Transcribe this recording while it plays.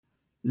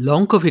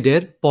Long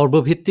কোভিডের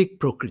পর্বভিত্তিক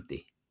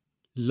প্রকৃতি।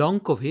 Long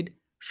Covid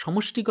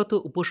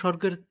সমষ্টিগত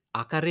উপসর্গের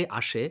আকারে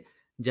আসে,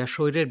 যা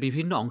শরীরের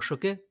বিভিন্ন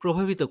অংশকে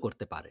প্রভাবিত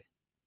করতে পারে।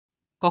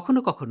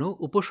 কখনো কখনো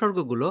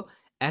উপসর্গগুলো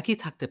একই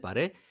থাকতে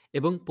পারে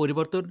এবং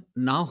পরিবর্তন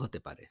নাও হতে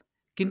পারে,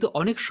 কিন্তু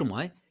অনেক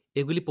সময়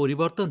এগুলি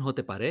পরিবর্তন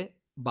হতে পারে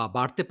বা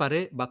বাড়তে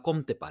পারে বা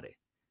কমতে পারে।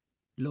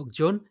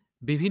 লোকজন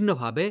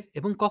বিভিন্নভাবে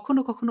এবং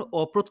কখনো কখনো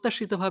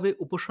অপ্রত্যাশিতভাবে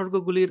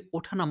উপসর্গগুলির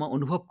ওঠানামা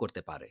অনুভব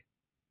করতে পারে।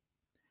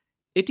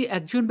 এটি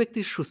একজন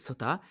ব্যক্তির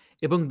সুস্থতা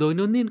এবং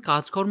দৈনন্দিন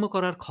কাজকর্ম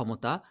করার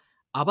ক্ষমতা,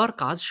 আবার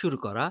কাজ শুরু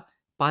করা,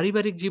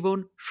 পারিবারিক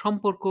জীবন,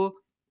 সম্পর্ক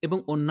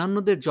এবং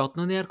অন্যান্যদের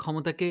যত্ন নেওয়ার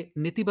ক্ষমতাকে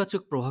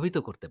নেতিবাচক প্রভাবিত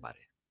করতে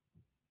পারে।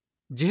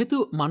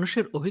 যেহেতু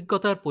মানুষের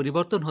অভিজ্ঞতার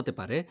পরিবর্তন হতে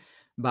পারে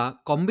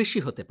বা কমবেশি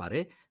হতে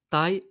পারে,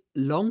 তাই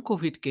লং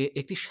কোভিডকে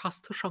একটি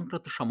স্বাস্থ্য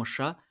সংক্রান্ত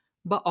সমস্যা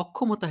বা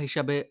অক্ষমতা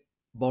হিসাবে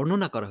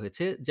বর্ণনা করা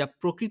হয়েছে, যা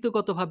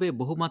প্রকৃতিগতভাবে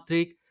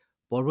বহুমাত্রিক,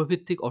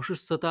 পর্বভিত্তিক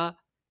অসুস্থতা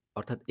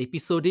অর্থাৎ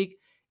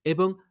এপিসোডিক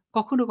এবং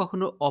কখনো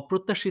কখনো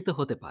অপ্রত্যাশিত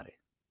হতে পারে।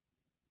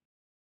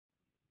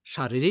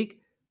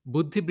 শারীরিক,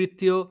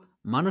 বুদ্ধিবৃত্তীয়,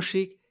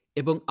 মানসিক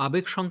এবং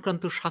আবেগ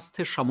সংক্রান্ত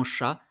স্বাস্থ্যের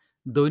সমস্যা,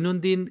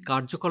 দৈনন্দিন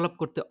কার্যকলাপ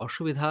করতে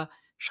অসুবিধা,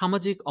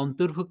 সামাজিক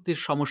অন্তর্ভুক্তির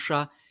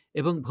সমস্যা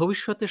এবং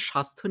ভবিষ্যতের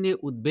স্বাস্থ্য নিয়ে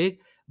উদ্বেগ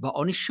বা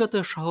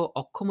অনিশ্চয়তা সহ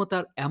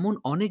অক্ষমতার এমন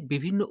অনেক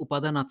বিভিন্ন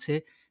উপাদান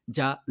আছে,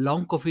 যা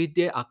লং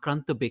কোভিডে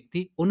আক্রান্ত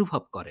ব্যক্তি অনুভব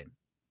করেন।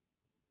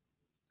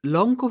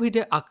 লং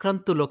কোভিডে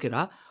আক্রান্ত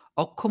লোকেরা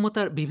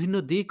অক্ষমতার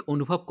বিভিন্ন দিক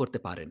অনুভব করতে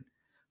পারেন।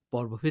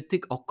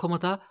 পর্বভিত্তিক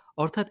অক্ষমতা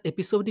অর্থাৎ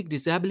এপিসোডিক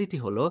ডিসএবিলিটি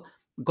হল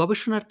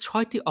গবেষণার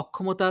 ৬টি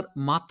অক্ষমতার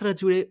মাত্রা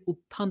জুড়ে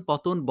উত্থান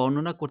পতন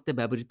বর্ণনা করতে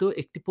ব্যবহৃত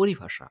একটি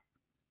পরিভাষা।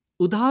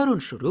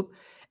 উদাহরণস্বরূপ,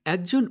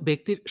 একজন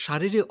ব্যক্তির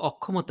শারীরিক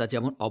অক্ষমতা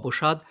যেমন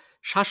অবসাদ,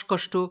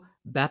 শ্বাসকষ্ট,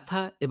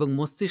 ব্যথা এবং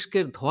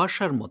মস্তিষ্কের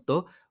ধোঁয়াশার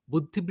মতো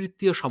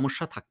বুদ্ধিবৃত্তীয়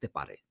সমস্যা থাকতে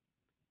পারে।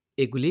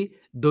 এগুলি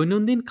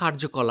দৈনন্দিন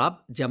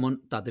কার্যকলাপ যেমন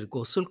তাদের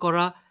গোসল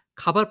করা,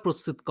 খাবার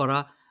প্রস্তুত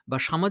করা বা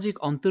সামাজিক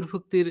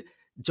অন্তর্ভুক্তির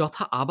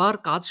যথা আবার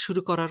কাজ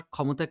শুরু করার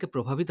ক্ষমতাকে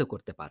প্রভাবিত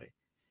করতে পারে।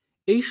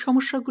 এই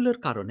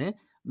সমস্যাগুলোর কারণে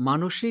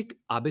মানসিক,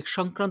 আবেগ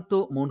সংক্রান্ত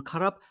মন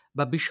খারাপ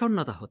বা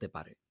বিষণ্ণতা হতে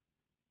পারে।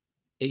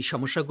 এই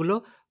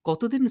সমস্যাগুলো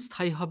কতদিন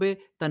স্থায়ী হবে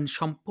তা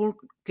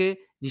সম্পর্কে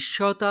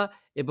নিশ্চয়তা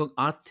এবং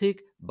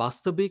আর্থিক,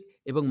 বাস্তবিক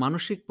এবং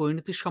মানসিক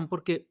পরিণতি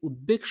সম্পর্কে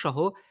উদ্বেগ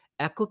সহ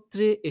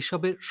একত্রে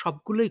এসবের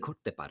সবগুলোই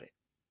ঘটতে পারে।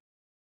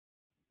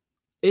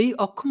 এই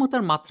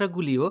অক্ষমতার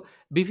মাত্রাগুলিও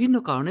বিভিন্ন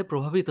কারণে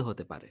প্রভাবিত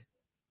হতে পারে।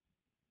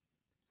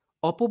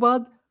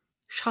 অপবাদ,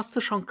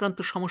 স্বাস্থ্য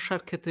সংক্রান্ত সমস্যার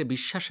ক্ষেত্রে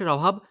বিশ্বাসের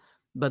অভাব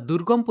বা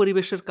দুর্গম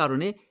পরিবেশের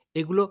কারণে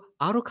এগুলো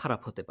আরও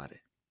খারাপ হতে পারে।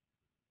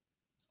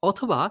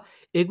 অথবা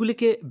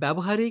এগুলিকে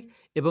ব্যবহারিক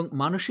এবং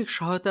মানসিক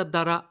সহায়তার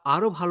দ্বারা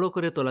আরও ভালো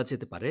করে তোলা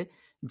যেতে পারে,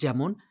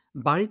 যেমন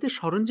বাড়িতে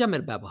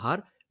সরঞ্জামের ব্যবহার,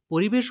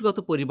 পরিবেশগত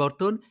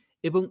পরিবর্তন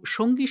এবং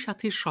সঙ্গী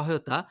সাথীর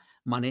সহায়তা,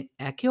 মানে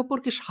একে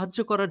অপরকে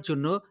সাহায্য করার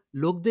জন্য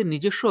লোকদের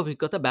নিজস্ব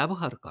অভিজ্ঞতা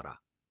ব্যবহার করা।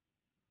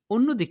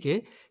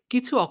 অন্যদিকে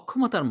কিছু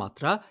অক্ষমতার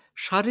মাত্রা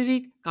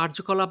শারীরিক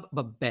কার্যকলাপ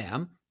বা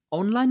ব্যায়াম,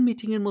 অনলাইন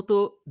মিটিংয়ের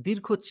মতো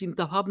দীর্ঘ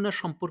চিন্তাভাবনা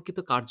সম্পর্কিত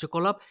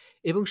কার্যকলাপ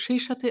এবং সেই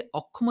সাথে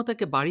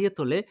অক্ষমতাকে বাড়িয়ে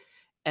তোলে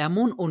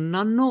এমন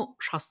অন্যান্য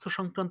স্বাস্থ্য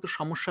সংক্রান্ত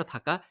সমস্যা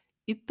থাকা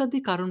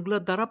ইত্যাদি কারণগুলোর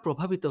দ্বারা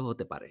প্রভাবিত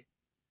হতে পারে।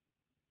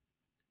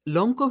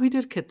 লং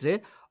কোভিডের ক্ষেত্রে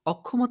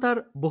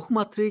অক্ষমতার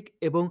বহুমাত্রিক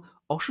এবং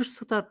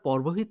অসুস্থতার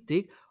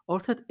পর্বভিত্তিক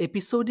অর্থাৎ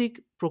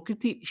এপিসোডিক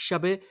প্রকৃতি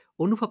হিসাবে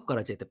অনুভব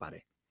করা যেতে পারে।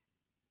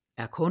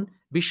 এখন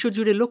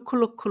বিশ্বজুড়ে লক্ষ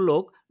লক্ষ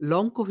লোক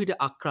লং কোভিডে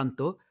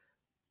আক্রান্ত,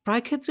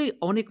 প্রায় ক্ষেত্রেই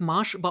অনেক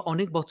মাস বা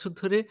অনেক বছর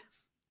ধরে,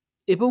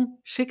 এবং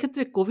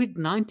সেক্ষেত্রে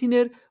কোভিড-19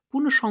 এর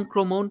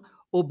পুনঃসংক্রমণ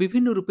ও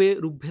বিভিন্ন রূপে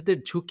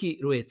রূপভেদের ঝুঁকি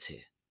রয়েছে।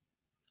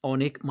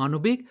 অনেক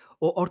মানবিক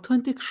ও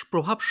অর্থনৈতিক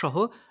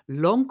প্রভাবসহ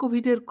লং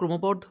কোভিডের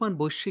ক্রমবর্ধমান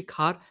বৈশ্বিক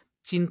হার,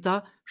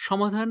 চিন্তা,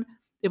 সমাধান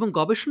এবং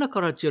গবেষণা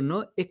করার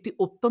জন্য একটি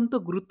অত্যন্ত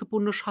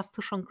গুরুত্বপূর্ণ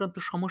স্বাস্থ্য সংক্রান্ত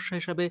সমস্যা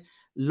হিসাবে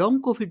লং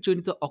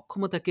কোভিড-জনিত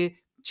অক্ষমতাকে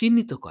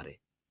চিহ্নিত করে।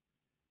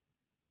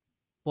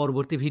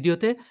 পরবর্তী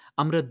ভিডিওতে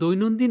আমরা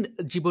দৈনন্দিন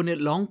জীবনে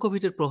লং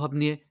কোভিডের প্রভাব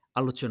নিয়ে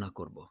আলোচনা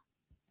করব।